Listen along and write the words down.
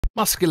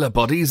Muscular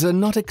bodies are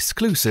not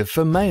exclusive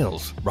for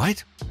males,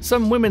 right?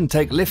 Some women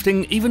take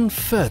lifting even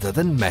further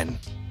than men.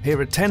 Here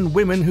are 10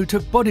 women who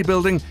took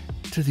bodybuilding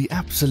to the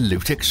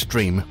absolute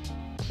extreme.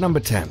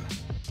 Number 10.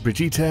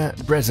 Brigitte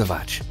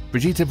Brezovac.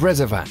 Brigitte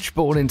Brezovac,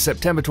 born in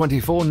September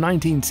 24,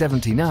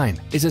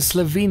 1979, is a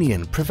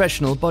Slovenian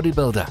professional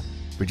bodybuilder.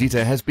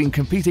 Brigitte has been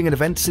competing in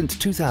events since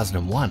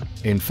 2001.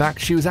 In fact,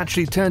 she was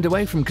actually turned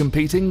away from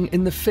competing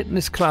in the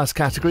fitness class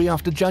category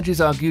after judges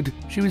argued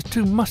she was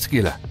too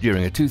muscular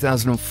during a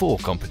 2004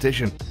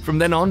 competition. From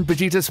then on,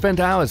 Brigitte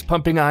spent hours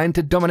pumping iron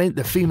to dominate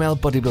the female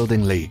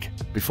bodybuilding league.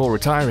 Before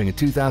retiring in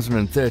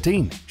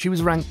 2013, she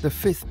was ranked the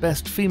 5th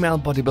best female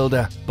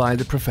bodybuilder by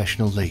the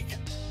professional league.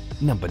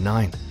 Number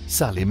 9.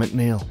 Sally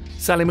McNeil.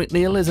 Sally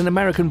McNeil is an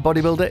American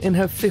bodybuilder in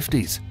her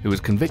 50s who was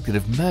convicted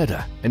of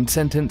murder and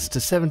sentenced to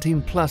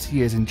 17+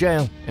 years in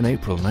jail in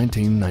April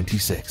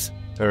 1996.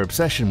 Her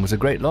obsession was a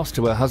great loss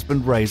to her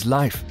husband Ray's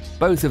life.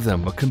 Both of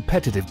them were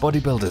competitive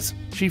bodybuilders.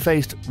 She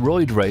faced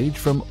roid rage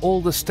from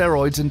all the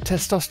steroids and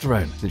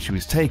testosterone that she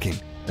was taking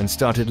and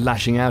started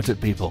lashing out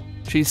at people.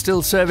 She's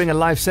still serving a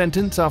life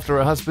sentence after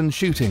her husband's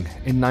shooting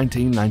in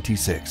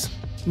 1996.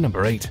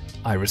 Number 8.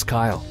 Iris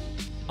Kyle.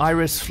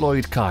 Iris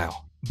Floyd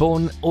Kyle,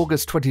 born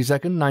August 22,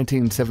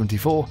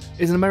 1974,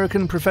 is an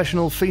American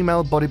professional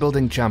female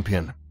bodybuilding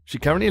champion. She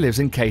currently lives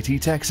in Katy,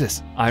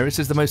 Texas. Iris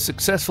is the most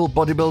successful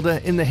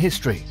bodybuilder in the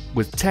history,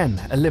 with 10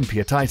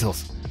 Olympia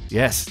titles.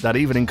 Yes, that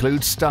even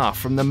includes staff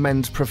from the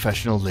Men's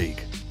Professional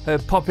League. Her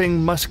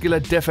popping muscular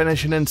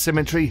definition and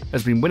symmetry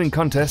has been winning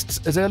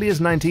contests as early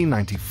as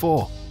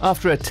 1994.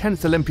 After her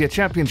 10th Olympia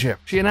championship,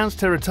 she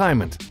announced her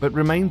retirement, but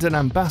remains an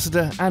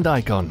ambassador and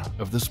icon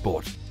of the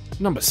sport.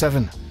 Number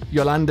 7.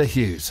 Yolanda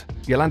Hughes.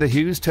 Yolanda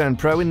Hughes turned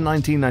pro in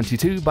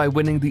 1992 by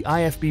winning the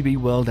IFBB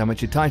World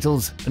Amateur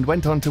titles and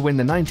went on to win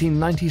the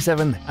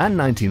 1997 and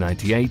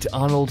 1998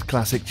 Arnold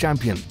Classic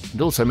Champion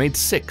and also made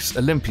 6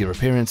 Olympia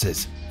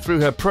appearances.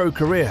 Through her pro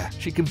career,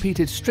 she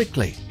competed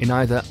strictly in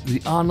either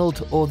the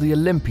Arnold or the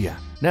Olympia,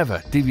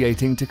 never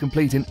deviating to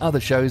compete in other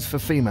shows for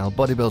female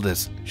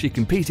bodybuilders. She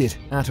competed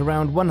at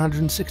around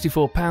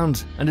 164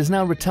 pounds and is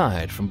now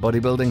retired from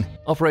bodybuilding,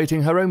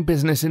 operating her own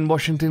business in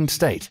Washington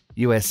State,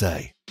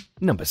 USA.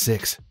 Number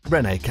 6.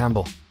 Renee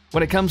Campbell.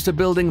 When it comes to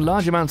building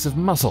large amounts of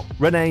muscle,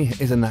 Renee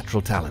is a natural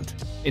talent.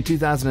 In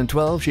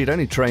 2012, she had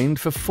only trained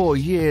for 4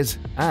 years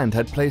and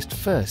had placed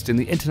first in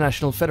the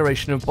International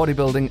Federation of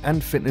Bodybuilding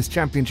and Fitness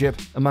Championship,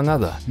 among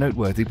other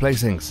noteworthy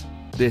placings.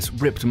 This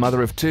ripped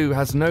mother of 2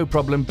 has no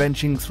problem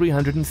benching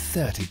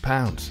 330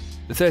 pounds.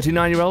 The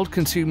 39-year-old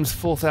consumes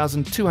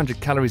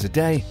 4,200 calories a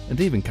day and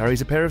even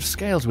carries a pair of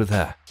scales with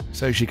her,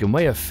 so she can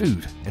weigh her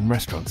food in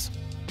restaurants.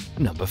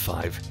 Number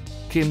 5.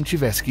 Kim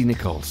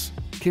Chivesky-Nichols.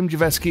 Kim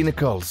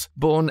Chivesky-Nichols,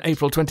 born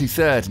April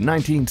 23,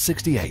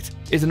 1968,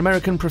 is an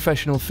American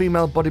professional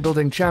female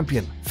bodybuilding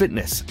champion,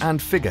 fitness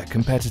and figure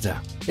competitor.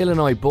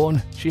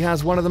 Illinois-born, she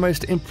has one of the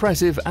most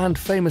impressive and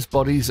famous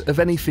bodies of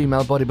any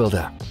female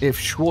bodybuilder. If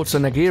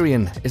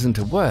Schwarzeneggerian isn't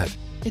a word,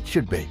 it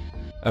should be.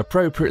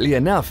 Appropriately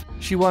enough,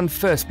 she won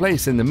first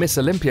place in the Miss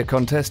Olympia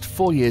contest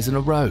 4 years in a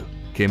row.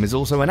 Kim is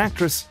also an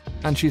actress,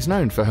 and she's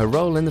known for her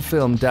role in the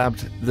film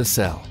dubbed The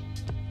Cell.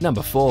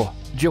 Number 4.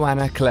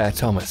 Joanna Claire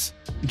Thomas.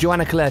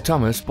 Joanna Claire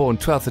Thomas, born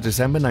 12th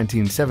December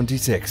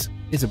 1976,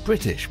 is a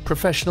British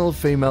professional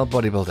female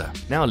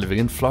bodybuilder, now living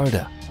in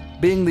Florida.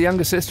 Being the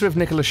younger sister of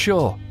Nicholas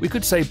Shaw, we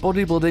could say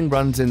bodybuilding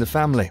runs in the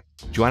family.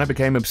 Joanna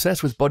became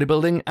obsessed with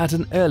bodybuilding at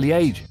an early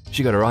age.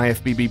 She got her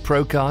IFBB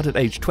Pro card at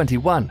age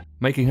 21,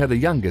 making her the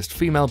youngest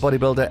female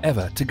bodybuilder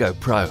ever to go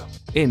pro.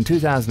 In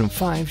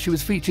 2005, she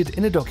was featured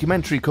in a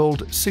documentary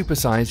called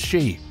Supersize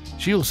She.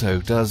 She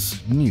also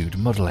does nude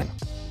modeling.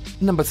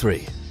 Number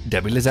 3.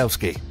 Debbie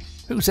Lisowski.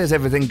 Who says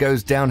everything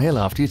goes downhill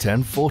after you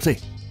turn 40?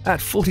 At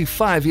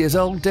 45 years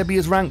old, Debbie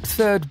is ranked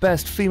 3rd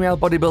best female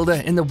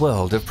bodybuilder in the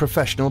world of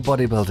professional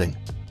bodybuilding.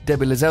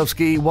 Debbie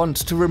Lisowski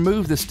wants to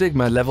remove the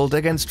stigma leveled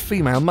against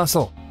female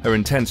muscle. Her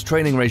intense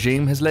training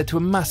regime has led to a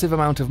massive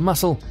amount of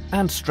muscle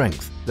and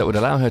strength that would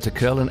allow her to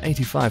curl an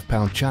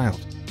 85-pound child.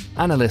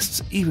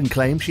 Analysts even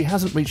claim she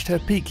hasn't reached her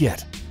peak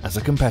yet as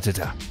a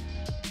competitor.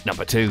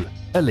 Number 2.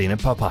 Alina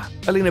Popa.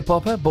 Alina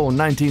Popa, born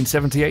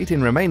 1978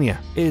 in Romania,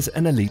 is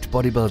an elite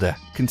bodybuilder,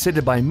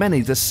 considered by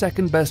many the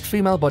 2nd best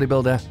female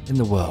bodybuilder in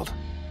the world.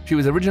 She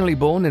was originally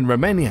born in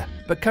Romania,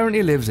 but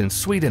currently lives in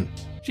Sweden.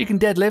 She can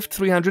deadlift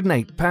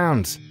 308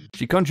 pounds.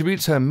 She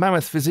contributes her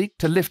mammoth physique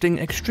to lifting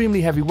extremely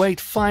heavy weight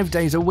 5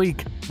 days a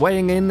week.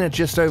 Weighing in at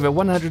just over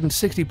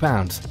 160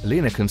 pounds,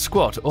 Alina can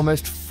squat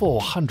almost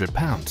 400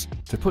 pounds.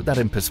 To put that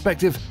in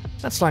perspective,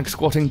 that's like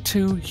squatting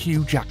 2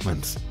 Hugh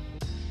Jackmans.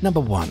 Number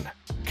 1.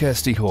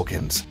 Kirsty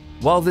Hawkins.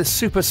 While this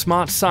super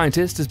smart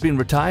scientist has been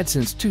retired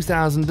since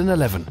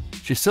 2011,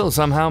 she still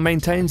somehow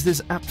maintains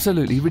this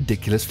absolutely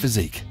ridiculous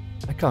physique.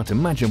 I can't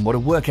imagine what a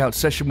workout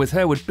session with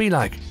her would be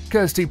like.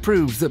 Kirsty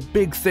proves that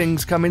big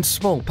things come in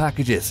small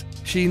packages.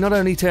 She not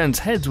only turns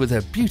heads with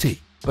her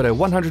beauty, but her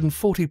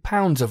 140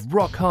 pounds of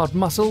rock-hard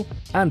muscle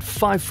and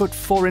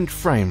 5'4"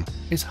 frame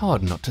is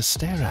hard not to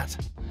stare at.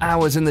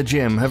 Hours in the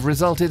gym have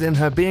resulted in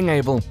her being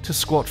able to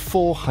squat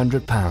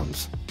 400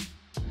 pounds.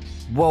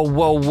 Whoa,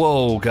 whoa,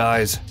 whoa,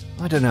 guys.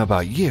 I don't know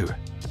about you,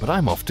 but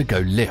I'm off to go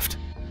lift.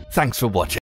 Thanks for watching.